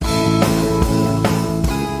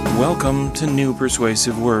Welcome to New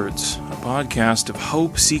Persuasive Words, a podcast of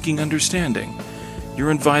hope seeking understanding.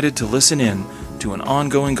 You're invited to listen in to an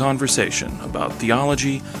ongoing conversation about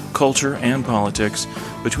theology, culture, and politics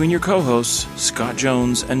between your co-hosts, Scott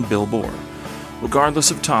Jones and Bill Bohr. Regardless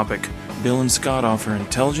of topic, Bill and Scott offer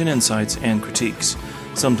intelligent insights and critiques,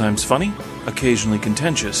 sometimes funny, occasionally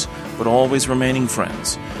contentious, but always remaining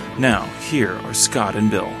friends. Now, here are Scott and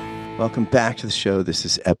Bill. Welcome back to the show. This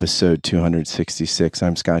is episode 266.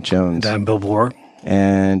 I'm Scott Jones. And I'm Bill Bohr.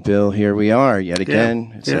 And Bill, here we are yet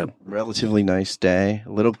again. It's a relatively nice day, a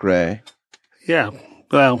little gray.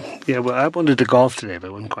 Well, I wanted to golf today, but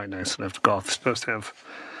it wasn't quite nice enough to golf. It's supposed to have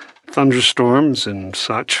thunderstorms and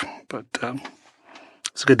such, but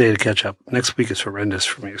it's a good day to catch up. Next week is horrendous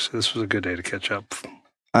for me, so this was a good day to catch up.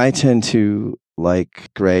 I tend to like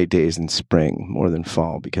gray days in spring more than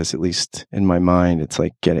fall because at least in my mind it's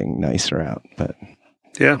like getting nicer out. But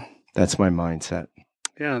yeah, that's my mindset.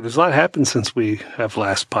 Yeah, there's a lot happened since we have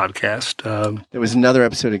last podcast. There was another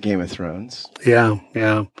episode of Game of Thrones. Yeah.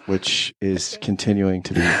 Which is continuing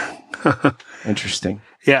to be interesting.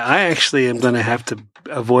 Yeah, I actually am going to have to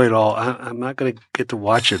avoid all. I'm not going to get to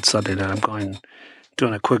watch it Sunday night. I'm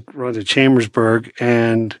doing a quick run to Chambersburg,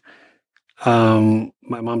 and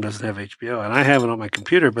my mom doesn't have HBO, and I have it on my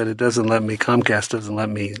computer, but it doesn't let me. Comcast doesn't let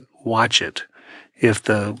me watch it if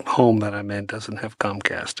the home that I'm in doesn't have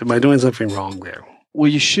Comcast. Am I doing something wrong there? Well,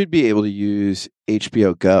 you should be able to use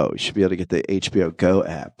HBO Go. You should be able to get the HBO Go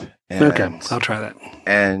app. Okay, I'll try that.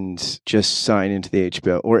 And just sign into the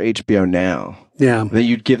HBO or HBO Now. Yeah. Then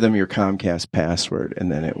you'd give them your Comcast password,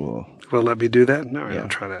 and then it will. Will let me do that? No, I'll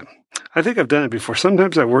try that. I think I've done it before.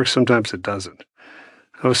 Sometimes it works, sometimes it doesn't.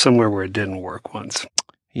 I was somewhere where it didn't work once.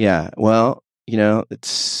 Yeah, well,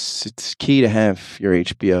 it's key to have your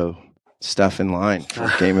HBO stuff in line for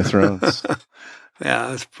Game of Thrones.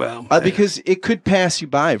 Yeah, because it could pass you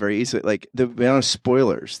by very easily. Like the amount of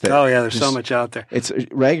spoilers. There's so much out there. It's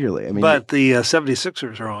regularly. But the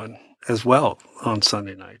 76ers are on as well on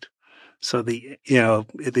Sunday night, so the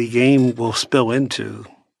game will spill into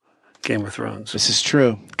Game of Thrones. This is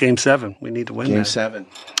true. Game 7, we need to win. Game 7.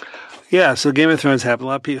 Yeah, so Game of Thrones happened. A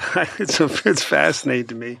lot of people. It's fascinating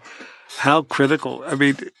to me how critical.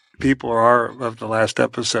 People are of the last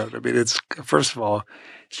episode. It's first of all,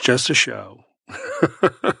 it's just a show.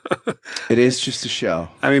 It is just a show.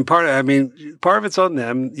 Part of it's on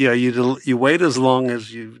them. Yeah, you wait as long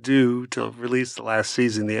as you do to release the last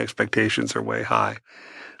season. The expectations are way high,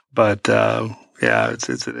 but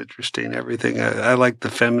it's an interesting everything. I like the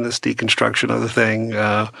feminist deconstruction of the thing,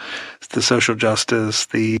 the social justice,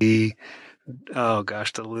 the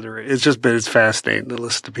literary. It's fascinating to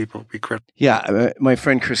listen to people be critical. Yeah, my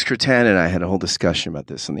friend Chris Cretan and I had a whole discussion about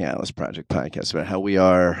this on the Atlas Project podcast about how we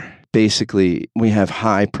have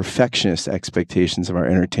high perfectionist expectations of our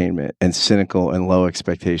entertainment and cynical and low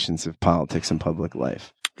expectations of politics and public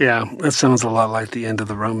life. Yeah, that sounds a lot like the end of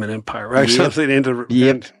the Roman Empire, right? Yep. Something end of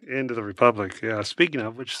the Republic. Yeah. Speaking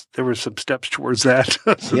of which, there were some steps towards that.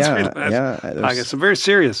 I guess I'm very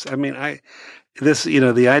serious. The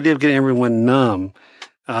idea of getting everyone numb,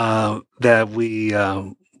 that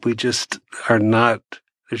we just are not.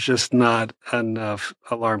 There's just not enough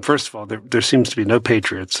alarm. First of all, there seems to be no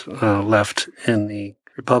patriots left in the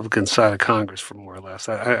Republican side of Congress, for more or less.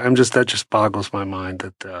 That just boggles my mind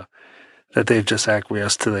that they've just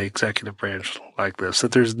acquiesced to the executive branch like this.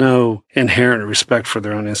 That there's no inherent respect for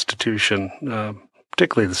their own institution,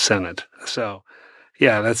 particularly the Senate. So,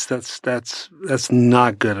 yeah, that's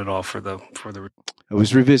not good at all for the. I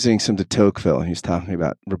was revisiting some de Tocqueville, and he was talking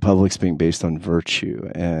about republics being based on virtue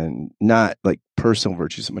and not like personal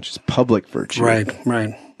virtue so much as public virtue. Right.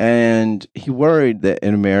 And he worried that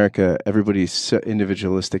in America, everybody's so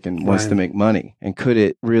individualistic and wants to make money. And could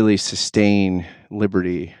it really sustain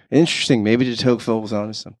liberty? Interesting. Maybe de Tocqueville was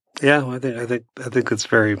onto something. Yeah, I think it's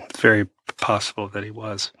very, very possible that he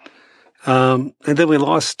was. And then we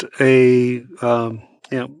lost a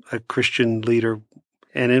Christian leader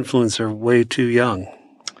and influencer way too young.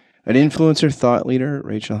 An influencer, thought leader,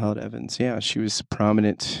 Rachel Held Evans. Yeah, she was a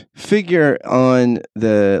prominent figure on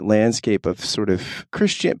the landscape of sort of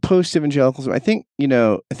Christian post-evangelicalism. I think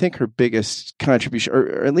her biggest contribution,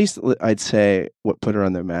 or at least I'd say what put her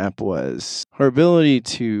on the map, was her ability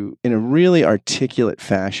to, in a really articulate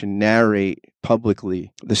fashion, narrate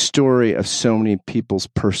publicly the story of so many people's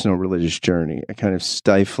personal religious journey, a kind of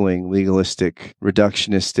stifling, legalistic,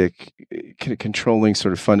 reductionistic, kind of controlling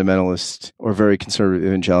sort of fundamentalist or very conservative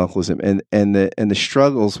evangelicalism, and the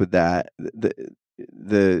struggles with that,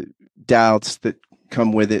 the doubts that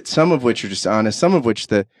come with it, some of which are just honest, some of which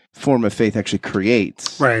the form of faith actually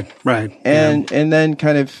creates. Right. And then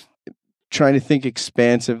kind of trying to think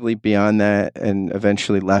expansively beyond that, and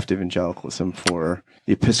eventually left evangelicalism for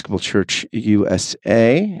the Episcopal Church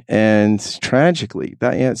USA. And tragically,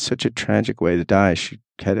 it's such a tragic way to die. She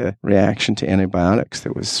had a reaction to antibiotics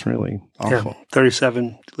that was really awful. Yeah,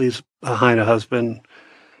 37, leaves behind a husband,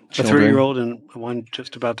 children. A 3-year-old, and one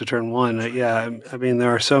just about to turn 1. I mean,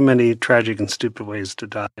 there are so many tragic and stupid ways to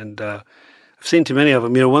die, and I've seen too many of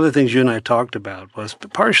them. One of the things you and I talked about was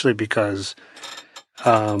partially because,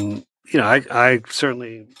 I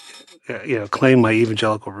certainly, claim my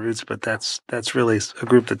evangelical roots, but that's really a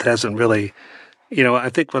group that hasn't really, I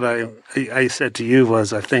think what I said to you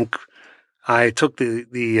was, I think I took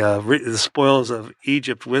the spoils of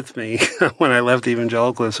Egypt with me when I left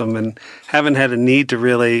evangelicalism, and haven't had a need to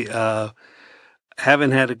really,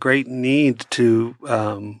 haven't had a great need to,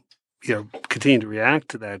 continue to react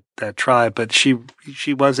to that tribe. But she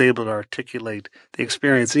was able to articulate the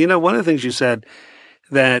experience. And, one of the things you said,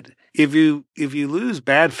 that if you lose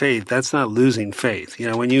bad faith, that's not losing faith.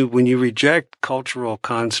 When you reject cultural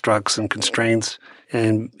constructs and constraints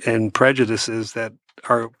and prejudices that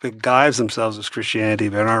guise themselves as Christianity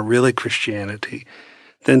but aren't really Christianity,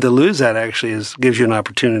 then to lose that actually gives you an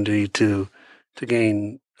opportunity to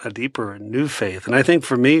gain a deeper and new faith. And I think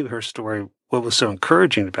for me, her story, what was so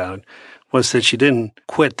encouraging about it was that she didn't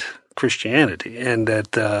quit Christianity, and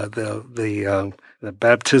that the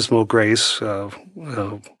baptismal grace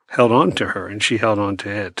held on to her, and she held on to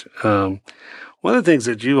it. One of the things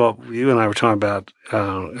that you and I were talking about,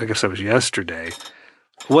 I guess that was yesterday.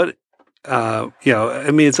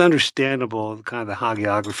 It's understandable, kind of the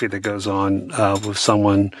hagiography that goes on with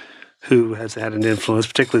someone who has had an influence,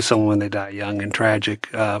 particularly someone when they die young and tragic.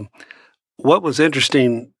 What was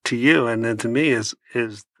interesting to you and then to me is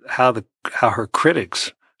how her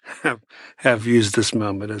critics have used this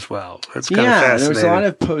moment as well. It's kind of fascinating. There was a lot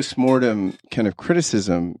of post-mortem kind of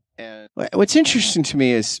criticism. And what's interesting to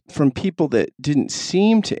me is from people that didn't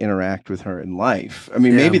seem to interact with her in life. I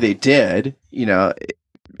mean, maybe they did,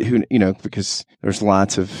 because there's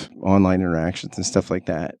lots of online interactions and stuff like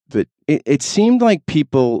that. But it seemed like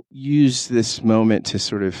people used this moment to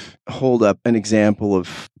sort of hold up an example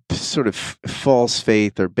of sort of false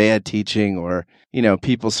faith or bad teaching, or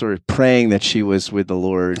people sort of praying that she was with the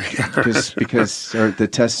Lord because or the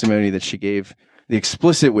testimony that she gave, the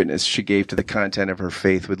explicit witness she gave to the content of her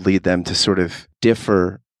faith would lead them to sort of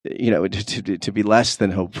differ, to be less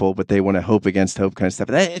than hopeful, but they want to hope against hope kind of stuff.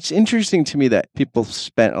 It's interesting to me that people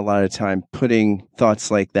spent a lot of time putting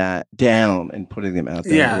thoughts like that down and putting them out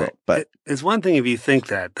there in the world. But it's one thing if you think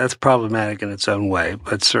that's problematic in its own way,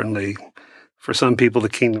 but certainly for some people, the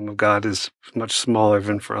kingdom of God is much smaller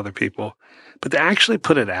than for other people. But to actually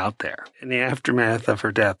put it out there in the aftermath of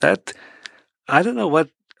her death, that I don't know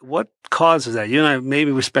what causes that. You and I,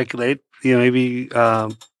 maybe we speculate. Maybe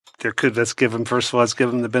let's give them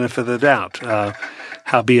the benefit of the doubt.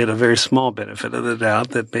 Howbeit a very small benefit of the doubt,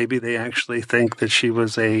 that maybe they actually think that she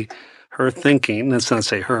was her thinking. Let's not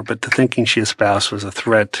say her, but the thinking she espoused was a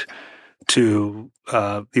threat to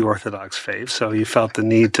the Orthodox faith. So he felt the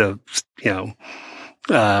need to,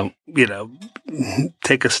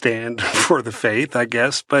 take a stand for the faith, I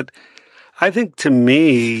guess. But I think to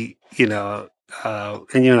me, and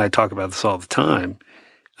you and I talk about this all the time,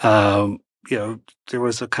 there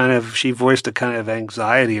was she voiced a kind of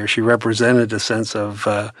anxiety, or she represented a sense of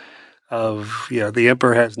the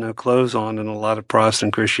emperor has no clothes on in a lot of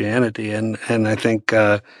Protestant Christianity. And I think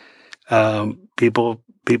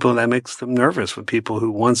people that makes them nervous, when people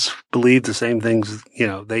who once believed the same things,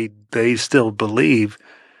 they still believe,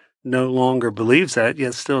 no longer believes that,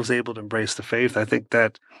 yet still is able to embrace the faith. I think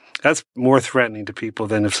that's more threatening to people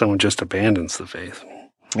than if someone just abandons the faith.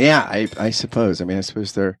 Yeah, I suppose. I mean, I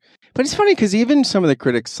suppose they're... But it's funny because even some of the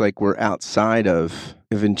critics were outside of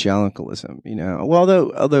evangelicalism,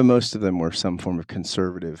 although most of them were some form of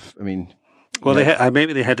conservative. I mean... Well,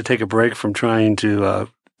 maybe they had to take a break from trying to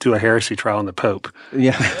do a heresy trial on the Pope.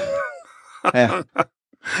 Yeah. Yeah.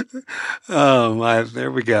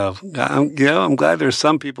 There we go. I'm glad there's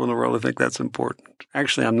some people in the world who think that's important.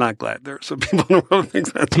 Actually, I'm not glad there are some people in the world who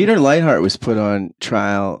think that's Peter Leithart was put on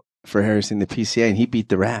trial for heresy in the PCA, and he beat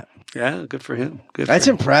the rap. Yeah, good for him. That's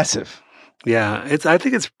impressive. Yeah, I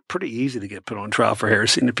think it's pretty easy to get put on trial for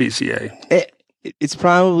heresy in the PCA. It's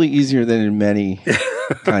probably easier than in many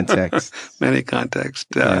contexts. Many contexts.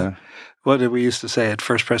 What did we used to say at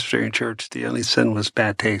First Presbyterian Church? The only sin was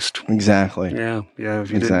bad taste. Exactly. Yeah.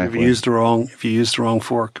 If you used the wrong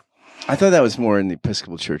fork. I thought that was more in the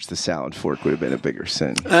Episcopal Church. The salad fork would have been a bigger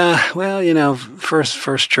sin.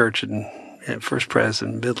 First Church and First Pres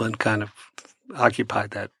in Midland kind of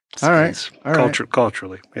occupied that space. All right.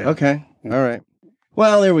 Culturally. Yeah. Okay. All right.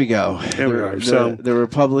 Well, there we go. There we are. So the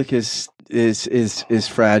republic is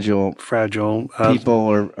fragile. Fragile.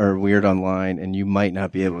 People are weird online, and you might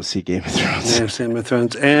not be able to see Game of Thrones. Yeah, Game of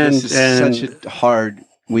Thrones, and this is such a hard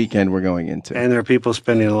weekend we're going into. And there are people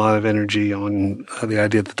spending a lot of energy on the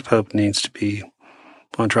idea that the Pope needs to be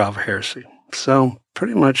on trial for heresy. So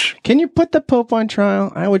pretty much. Can you put the Pope on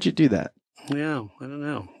trial? How would you do that? Yeah, I don't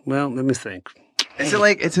know. Well, let me think. Is it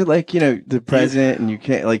like the president and you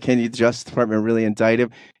can't can you the Justice Department really indict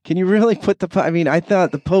him? Can you really put the? I mean, I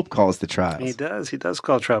thought the Pope calls the trials. He does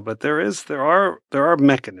call trial, but there are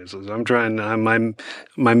mechanisms. I'm trying.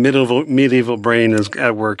 My medieval brain is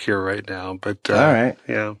at work here right now. But all right,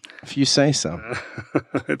 yeah, if you say so.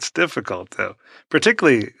 It's difficult though,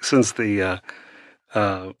 particularly since he's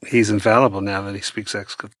infallible now that he speaks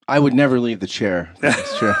ex. I would never leave the chair.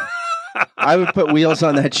 That's true. I would put wheels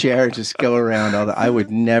on that chair, just go around all that. I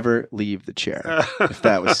would never leave the chair if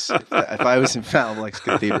I was infallible ex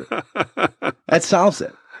cathedra. That solves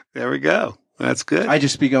it. There we go. That's good. I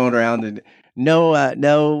just be going around and no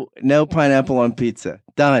pineapple on pizza.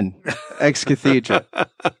 Done. Ex cathedra.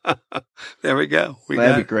 There we go.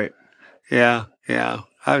 That'd be great. Yeah. I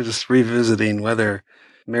was just revisiting whether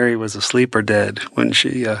Mary was asleep or dead when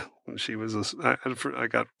she was. I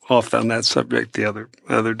got off on that subject the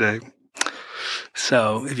other day.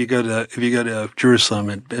 So if you go to Jerusalem,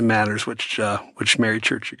 it matters which Mary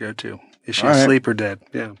church you go to. Is she asleep or dead?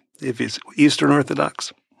 Yeah. If it's Eastern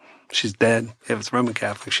Orthodox, she's dead. If it's Roman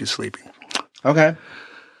Catholic, she's sleeping. Okay.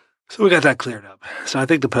 So we got that cleared up. So I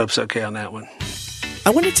think the Pope's okay on that one. I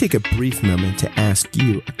want to take a brief moment to ask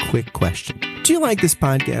you a quick question. Do you like this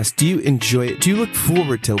podcast? Do you enjoy it? Do you look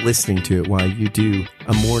forward to listening to it while you do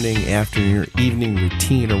a morning, afternoon, or evening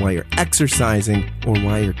routine, or while you're exercising, or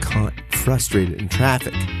while you're caught frustrated in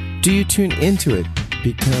traffic? Do you tune into it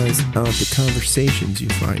because of the conversations you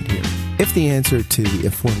find here? If the answer to the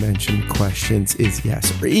aforementioned questions is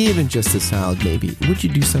yes, or even just a solid maybe, would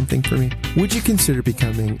you do something for me? Would you consider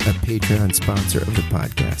becoming a Patreon sponsor of the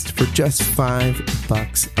podcast for just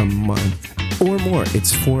 $5 a month or more?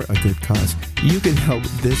 It's for a good cause. You can help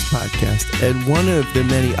this podcast and one of the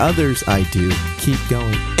many others I do keep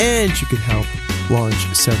going, and you can help launch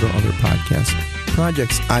several other podcast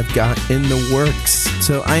projects I've got in the works.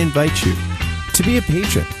 So I invite you to be a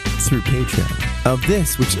patron through Patreon of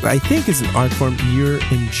this, which I think is an art form you're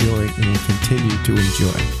enjoying and will continue to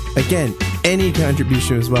enjoy. Again, any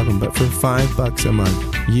contribution is welcome, but for $5 a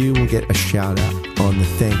month, you will get a shout out on the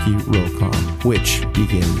thank you roll call, which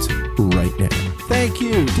begins right now. Thank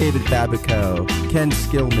you, David Babico, Ken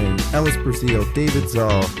Skillman, Ellis Brazil, David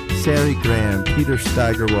Zoll, Sari Graham, Peter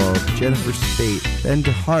Steigerwald, Jennifer Spate, Ben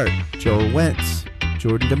DeHart, Joel Wentz,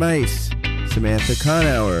 Jordan DeMice, Samantha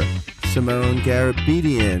Conauer, Simone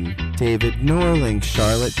Garabedian, David Norling,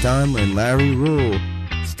 Charlotte Donlin, Larry Rule,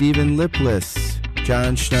 Stephen Lipless,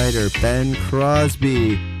 John Schneider, Ben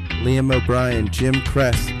Crosby, Liam O'Brien, Jim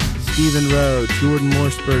Kress, Stephen Rowe, Jordan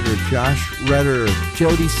Morseberger, Josh Redder,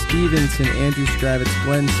 Jody Stevenson, Andrew Stravitz,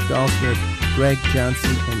 Glenn Stallsmith, Greg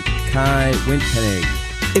Johnson, and Kai Wintpennig.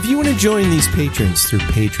 If you want to join these patrons through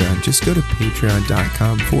Patreon, just go to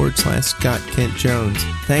patreon.com/Scott Kent Jones.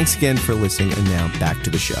 Thanks again for listening, and now back to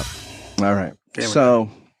the show. All right. So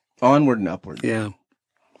onward and upward. Yeah.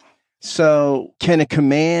 So can a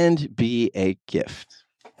command be a gift?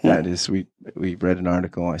 That is, we read an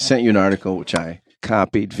article. I sent you an article, which I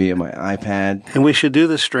copied via my iPad. And we should do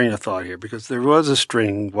this string of thought here, because there was a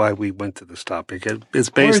string why we went to this topic.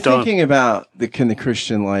 It's based on... We're thinking about is the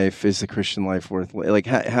Christian life worth... Like,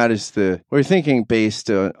 how does we're thinking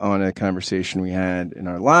based on a conversation we had in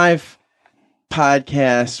our live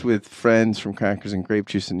podcast with friends from Crackers and Grape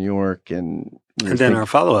Juice in New York. And then our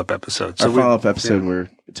follow-up episode. We're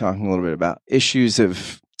talking a little bit about issues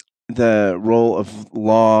of the role of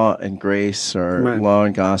law and grace, or law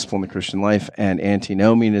and gospel in the Christian life, and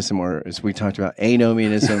antinomianism, or as we talked about,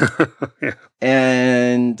 anomianism. Yeah.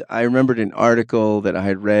 And I remembered an article that I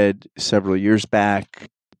had read several years back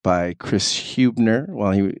by Chris Huebner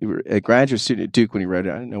while he was a graduate student at Duke when he wrote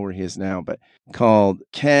it. I don't know where he is now, but called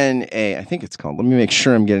I think it's called, let me make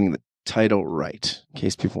sure I'm getting the title right in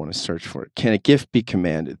case people want to search for it. Can a gift be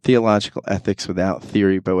commanded? Theological Ethics Without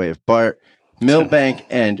Theory, by way of Bart Milbank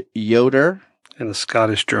and Yoder. In the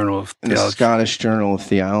Scottish Journal of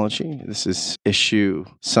Theology. This is issue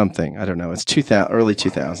something. I don't know. It's early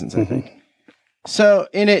 2000s, I think. So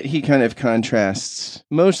in it, he kind of contrasts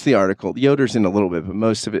most of the article. Yoder's in a little bit, but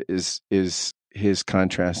most of it is his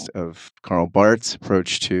contrast of Karl Barth's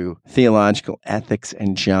approach to theological ethics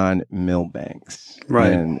and John Milbank's.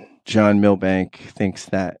 Right. And John Milbank thinks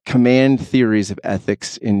that command theories of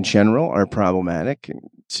ethics in general are problematic.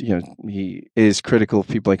 he is critical of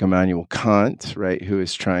people like Immanuel Kant, right, who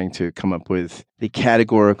is trying to come up with the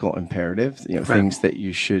categorical imperative, things that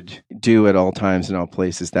you should do at all times in all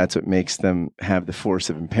places. That's what makes them have the force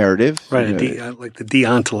of imperative. Right, like the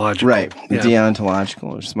deontological. Right, the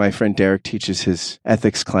deontological. My friend Derek teaches his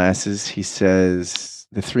ethics classes. He says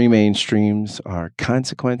the three main streams are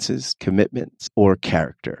consequences, commitments, or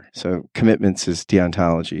character. So commitments is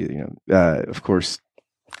deontology, of course.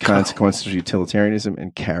 Consequences of utilitarianism,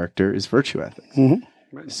 and character is virtue ethics.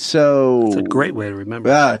 Mm-hmm. Right. So it's a great way to remember.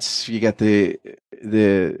 You get the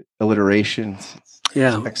alliterations.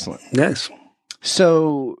 Yeah, excellent. Yes.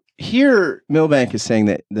 So here, Milbank is saying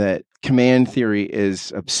that command theory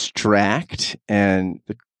is abstract, and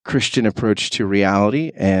the Christian approach to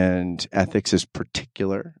reality and ethics is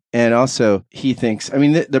particular. And also, he thinks,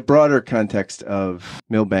 the broader context of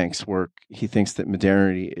Milbank's work, he thinks that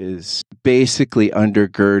modernity is basically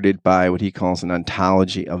undergirded by what he calls an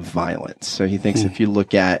ontology of violence. So he thinks if you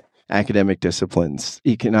look at academic disciplines,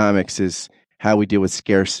 economics is how we deal with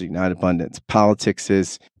scarcity, not abundance. Politics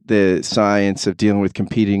is the science of dealing with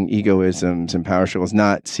competing egoisms and power struggles,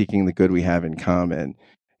 not seeking the good we have in common.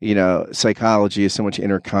 Psychology is so much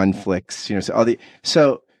inner conflicts,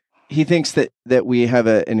 so he thinks that we have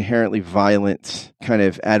an inherently violent kind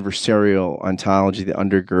of adversarial ontology that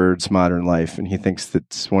undergirds modern life. And he thinks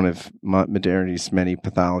that's one of modernity's many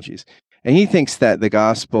pathologies. And he thinks that the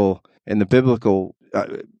gospel and the biblical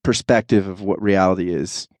perspective of what reality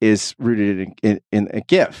is rooted in a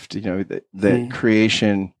gift. The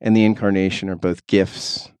creation and the incarnation are both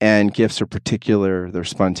gifts, and gifts are particular. They're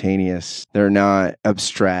spontaneous. They're not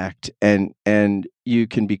abstract, and you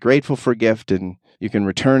can be grateful for a gift and you can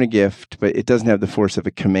return a gift, but it doesn't have the force of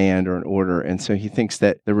a command or an order. And so he thinks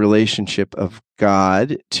that the relationship of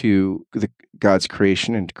God to God's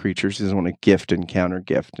creation and creatures is one of gift and counter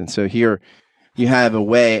gift. And so here you have a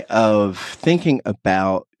way of thinking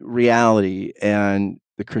about reality and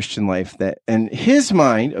the Christian life and his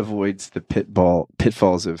mind avoids the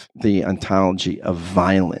pitfalls of the ontology of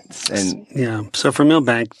violence. And so for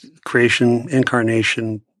Milbank, creation,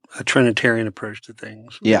 incarnation, a Trinitarian approach to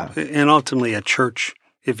things. Yeah. And ultimately a church,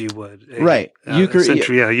 if you would. Right.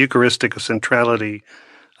 Eucharistic centrality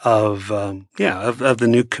of the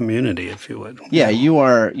new community, if you would. Yeah, you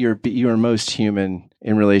are most human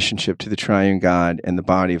in relationship to the triune God and the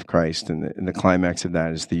body of Christ, and the climax of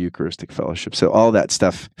that is the Eucharistic fellowship. So all that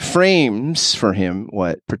stuff frames for him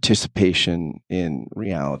what participation in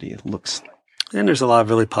reality looks like. And there's a lot of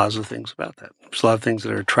really positive things about that. There's a lot of things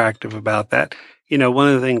that are attractive about that. One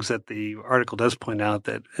of the things that the article does point out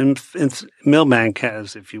that Milbank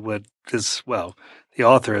has, if you would, the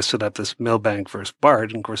author has set up this Milbank versus Bart,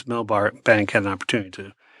 and of course Milbank had an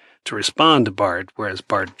opportunity to respond to Bart, whereas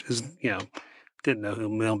Bart didn't know who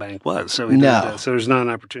Milbank was, so there's not an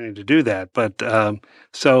opportunity to do that. But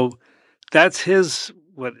so that's his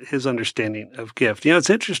understanding of gift. It's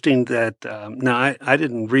interesting that I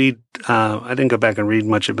didn't go back and read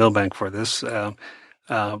much of Milbank for this.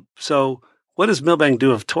 So what does Milbank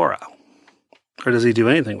do of Torah, or does he do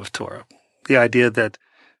anything with Torah? The idea that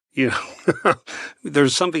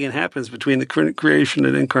there's something that happens between the creation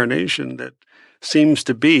and incarnation that seems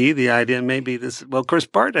to be the idea. Maybe this. Well, of course,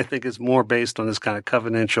 Bart I think is more based on this kind of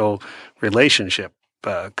covenantal relationship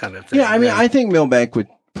kind of thing. Yeah, I think Milbank would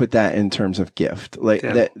put that in terms of gift, like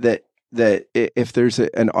that if there's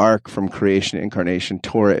an arc from creation to incarnation,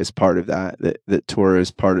 Torah is part of that. That Torah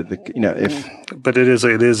is part of the But it is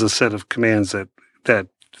a set of commands that at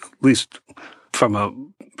least from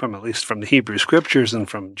the Hebrew scriptures and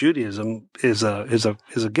from Judaism is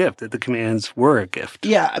a gift. That the commands were a gift.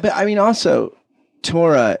 Yeah, but also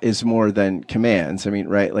Torah is more than commands.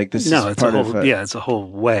 Right? Like this is part of it's a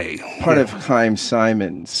whole way. Part of Chaim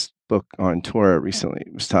Simon's book on Torah recently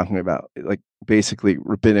was talking about basically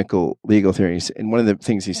rabbinical legal theories. And one of the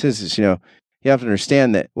things he says is, you have to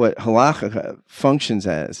understand that what halakha functions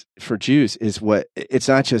as for Jews is it's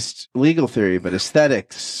not just legal theory, but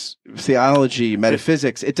aesthetics, theology,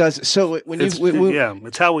 metaphysics. It does. So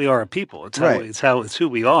it's how we are a people. It's who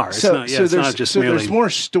we are. It's not just merely. There's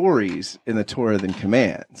more stories in the Torah than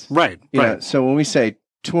commands. Right. So when we say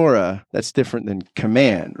Torah, that's different than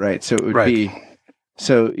command, right? So it would be.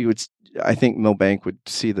 So I think Milbank would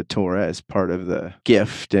see the Torah as part of the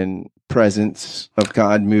gift and presence of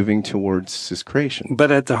God moving towards his creation.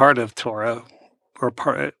 But at the heart of Torah, at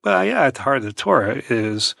the heart of the Torah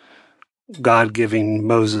is God giving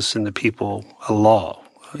Moses and the people a law.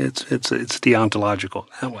 It's deontological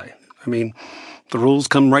that way. The rules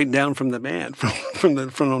come right down from the man, from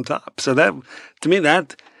on top. So that, to me,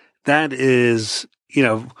 that is,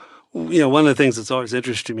 one of the things that's always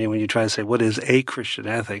interested me when you try to say, what is a Christian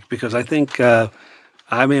ethic? Because I think,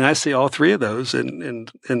 I see all three of those in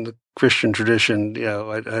the Christian tradition.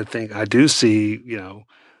 I think I do see,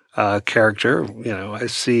 character, I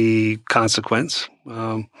see consequence.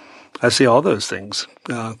 I see all those things,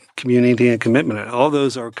 community and commitment. All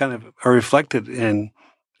those are are reflected in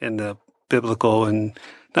the biblical, and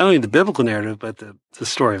not only the biblical narrative, but the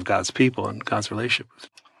story of God's people and God's relationship.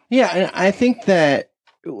 Yeah, and I think that,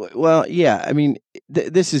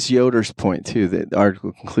 this is Yoder's point too. The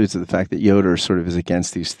article concludes with the fact that Yoder sort of is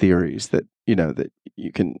against these theories that, that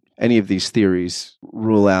you can, any of these theories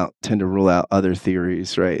tend to rule out other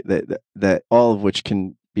theories, right? That all of which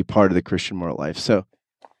can be part of the Christian moral life. So,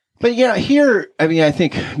 but here, I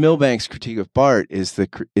think Milbank's critique of Barth is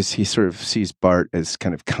he sort of sees Barth as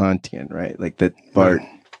kind of Kantian, right? Like that Barth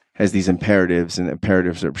has these imperatives, and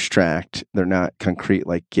imperatives are abstract; they're not concrete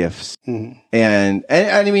like gifts. Mm-hmm. And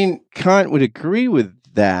Kant would agree with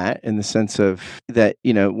that in the sense of that,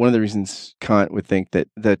 one of the reasons Kant would think that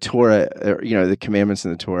the Torah, the commandments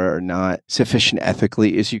in the Torah are not sufficient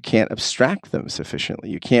ethically is you can't abstract them sufficiently.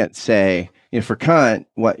 You can't say, for Kant,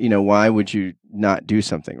 why would you not do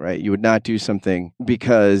something, right? You would not do something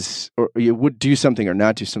or you would do something or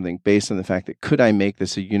not do something based on the fact that, could I make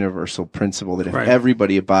this a universal principle that if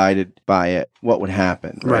everybody abided by it, what would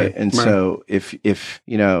happen, right? And so if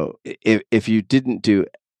you didn't do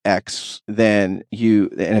X, then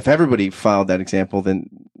and if everybody followed that example, then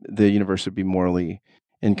the universe would be morally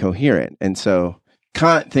incoherent. And so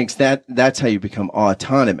Kant thinks that that's how you become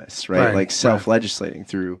autonomous, right? Like self-legislating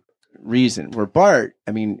through reason. Where Barth,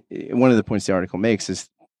 one of the points the article makes is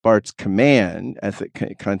Barth's command, as the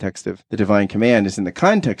context of the divine command, is in the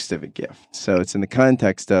context of a gift. So it's in the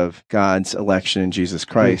context of God's election in Jesus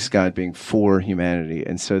Christ, God being for humanity.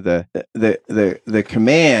 And so the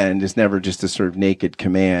command is never just a sort of naked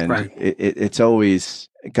command. Right. It's always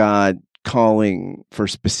God calling for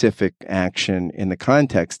specific action in the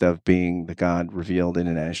context of being the God revealed in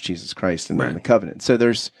and as Jesus Christ in the covenant. So there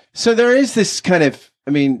is this kind of,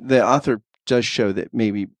 the author does show that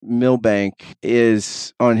maybe Milbank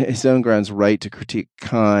is on his own grounds right to critique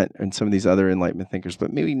Kant and some of these other Enlightenment thinkers,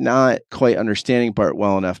 but maybe not quite understanding Barth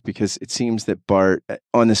well enough, because it seems that Barth,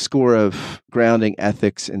 on the score of grounding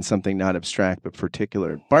ethics in something not abstract but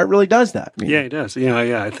particular, Barth really does that. Yeah, he does.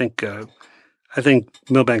 I think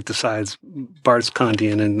Milbank decides Barth's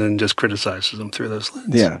Kantian and then just criticizes him through those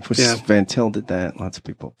lenses. Yeah, Van Til did that. Lots of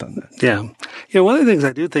people have done that. Yeah. One of the things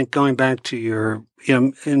I do think, going back to your,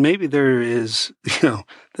 and maybe there is,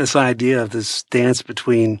 this idea of this dance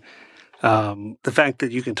between the fact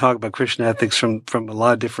that you can talk about Christian ethics from a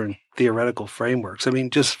lot of different theoretical frameworks.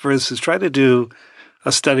 Just for instance, try to do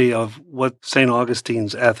a study of what St.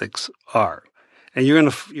 Augustine's ethics are. And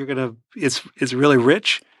it's really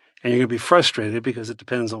rich. And you're going to be frustrated because it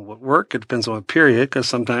depends on what work, it depends on what period, because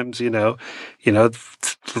sometimes,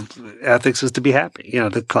 ethics is to be happy,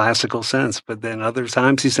 the classical sense. But then other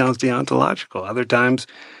times he sounds deontological. Other times,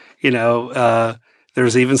 there's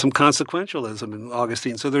even some consequentialism in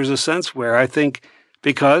Augustine. So there's a sense where I think,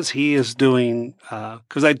 because he is doing,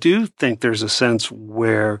 because I do think there's a sense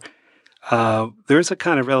where there's a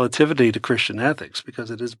kind of relativity to Christian ethics,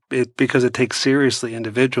 because it takes seriously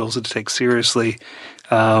individuals, it takes seriously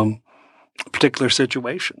particular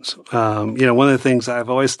situations. One of the things I've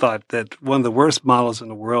always thought, that one of the worst models in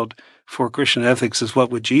the world for Christian ethics is,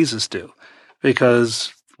 what would Jesus do?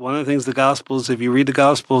 Because one of the things the Gospels, if you read the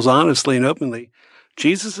Gospels honestly and openly,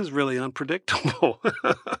 Jesus is really unpredictable.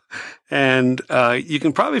 And you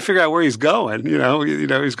can probably figure out where he's going.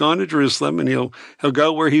 He's going to Jerusalem, and he'll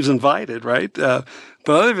go where he's invited, right? But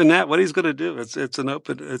other than that, what he's going to do, it's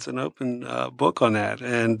an open book on that.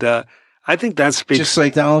 And I think that speaks, just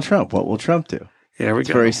like Donald Trump. What will Trump do? There we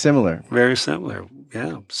go. Very similar. Very similar.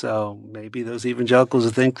 Yeah. So maybe those evangelicals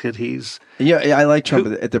think that he's. Yeah, I like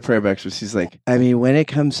Trump at the prayer breakfast. He's like, when it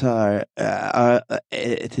comes to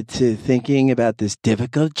thinking about this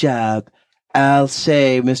difficult job, I'll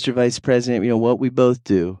say, Mr. Vice President, what we both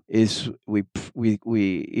do is we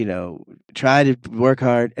try to work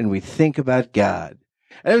hard and we think about God.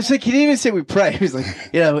 And I was like, he didn't even say we pray. He was like,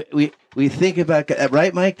 we think about God,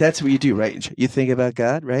 right, Mike? That's what you do, right? You think about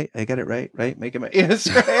God, right? I got it right? Make it right.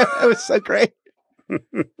 Yes, right. That was so great.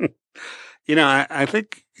 I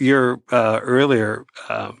think your earlier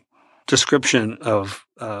description of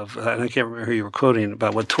and I can't remember who you were quoting,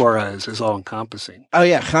 about what Torah is all encompassing. Oh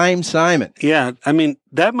yeah, Chaim Simon. Yeah,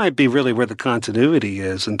 that might be really where the continuity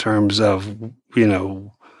is in terms of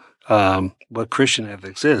what Christian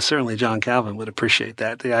ethics is. Certainly, John Calvin would appreciate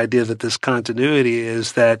that. The idea that this continuity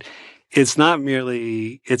is that it's not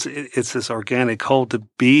merely it's this organic whole. To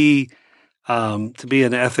be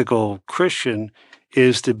an ethical Christian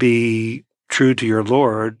is to be true to your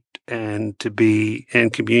Lord and to be in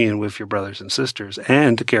communion with your brothers and sisters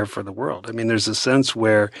and to care for the world. I mean, there's a sense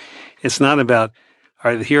where it's not about,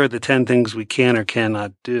 here are the 10 things we can or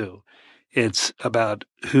cannot do. It's about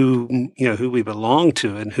who we belong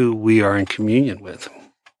to and who we are in communion with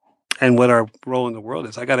and what our role in the world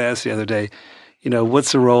is. I got asked the other day,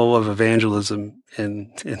 what's the role of evangelism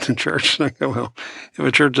in the church? And I go, well, if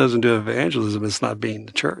a church doesn't do evangelism, it's not being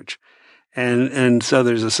the church. And so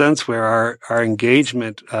there's a sense where our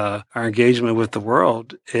engagement with the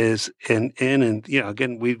world is in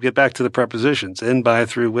again, we get back to the prepositions, in, by,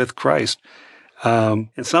 through, with Christ.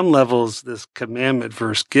 In some levels, this commandment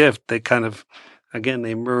versus gift, they kind of, again,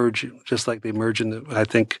 they merge just like they merge in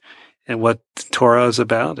what Torah is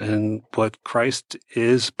about and what Christ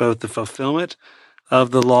is, both the fulfillment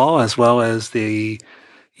of the law as well as the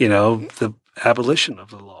abolition of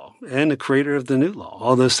the law and the creator of the new law.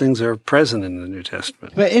 All those things are present in the New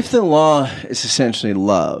Testament. But if the law is essentially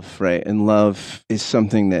love, right, and love is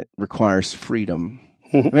something that requires freedom,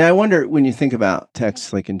 I mean, I wonder when you think about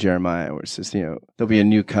texts like in Jeremiah where it says, there'll be a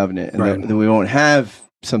new covenant and that we won't have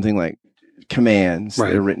something like commands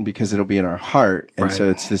that are written because it'll be in our heart. And so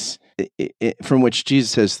it's this, from which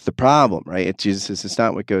Jesus says the problem, right? Jesus says it's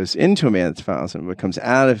not what goes into a man that defiles him, what comes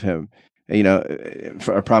out of him.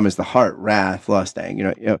 Our problem is the heart, wrath, lust,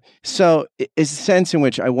 anger, So it's a sense in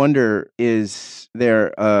which I wonder, is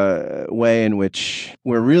there a way in which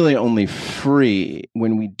we're really only free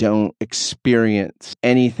when we don't experience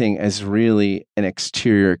anything as really an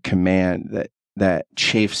exterior command that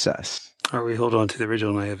chafes us? Or we hold on to the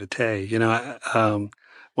original naivete. One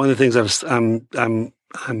of the things I'm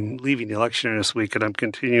leaving the lectionary this week, and I'm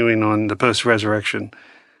continuing on the post-resurrection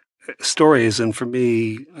stories. And for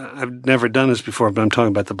me, I've never done this before, but I'm talking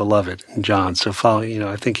about the beloved in John. So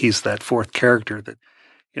I think he's that fourth character that,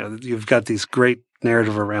 you've got these great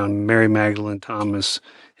narrative around Mary Magdalene, Thomas,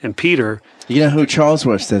 and Peter. You know who Charles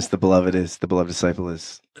Worth says the beloved disciple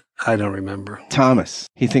is? I don't remember. Thomas.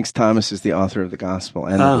 He thinks Thomas is the author of the gospel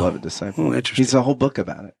and the beloved disciple. Interesting. He's a whole book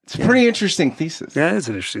about it. It's a pretty interesting thesis. Yeah, it's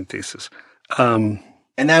an interesting thesis. And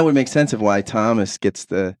that would make sense of why Thomas gets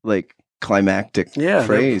the, climactic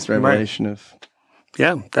phrase, revelation of.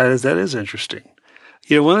 Yeah, that is interesting.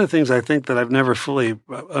 One of the things I think that I've never fully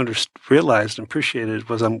realized and appreciated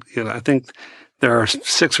was I think there are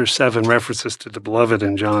 6 or 7 references to the beloved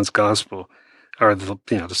in John's gospel, or the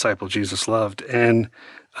disciple Jesus loved. And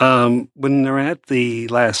when they're at the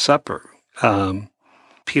Last Supper,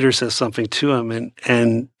 Peter says something to him,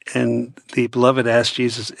 and the beloved asks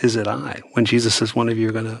Jesus, "Is it I?" When Jesus says, "One of you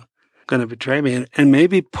are going to betray me," and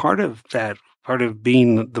maybe part of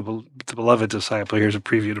being the beloved disciple. Here's a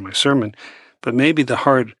preview to my sermon, but maybe the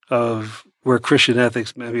heart of where Christian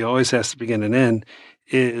ethics maybe always has to begin and end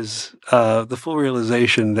is the full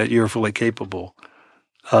realization that you're fully capable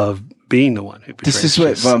of being the one who betrays. This is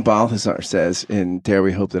what von Balthasar says in Dare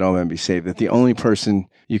We Hope That All Men Be Saved, that the only person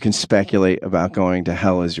you can speculate about going to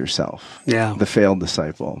hell is yourself. Yeah, the failed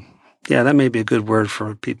disciple. Yeah, that may be a good word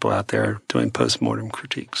for people out there doing postmortem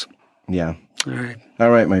critiques. Yeah. All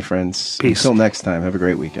right, my friends. Peace. Until next time, have a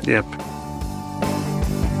great weekend. Yep.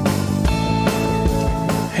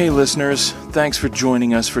 Hey, listeners. Thanks for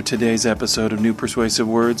joining us for today's episode of New Persuasive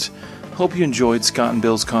Words. Hope you enjoyed Scott and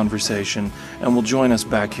Bill's conversation and will join us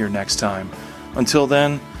back here next time. Until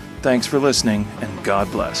then, thanks for listening and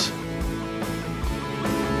God bless.